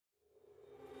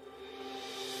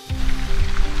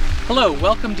Hello,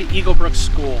 welcome to Eaglebrook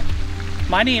School.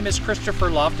 My name is Christopher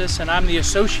Loftus and I'm the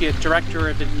Associate Director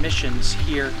of Admissions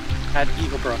here at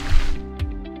Eaglebrook.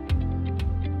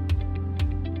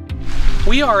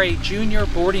 We are a junior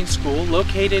boarding school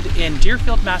located in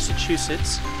Deerfield,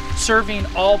 Massachusetts, serving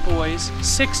all boys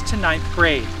 6th to 9th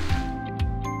grade.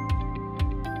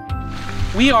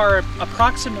 We are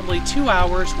approximately 2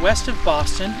 hours west of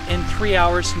Boston and 3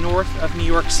 hours north of New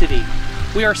York City.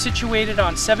 We are situated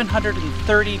on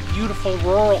 730 beautiful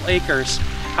rural acres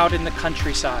out in the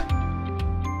countryside.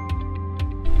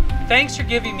 Thanks for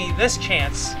giving me this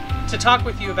chance to talk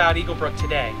with you about Eaglebrook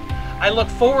today. I look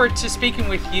forward to speaking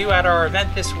with you at our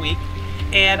event this week,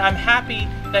 and I'm happy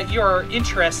that you are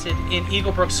interested in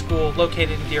Eaglebrook School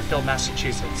located in Deerfield,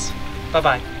 Massachusetts.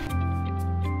 Bye-bye.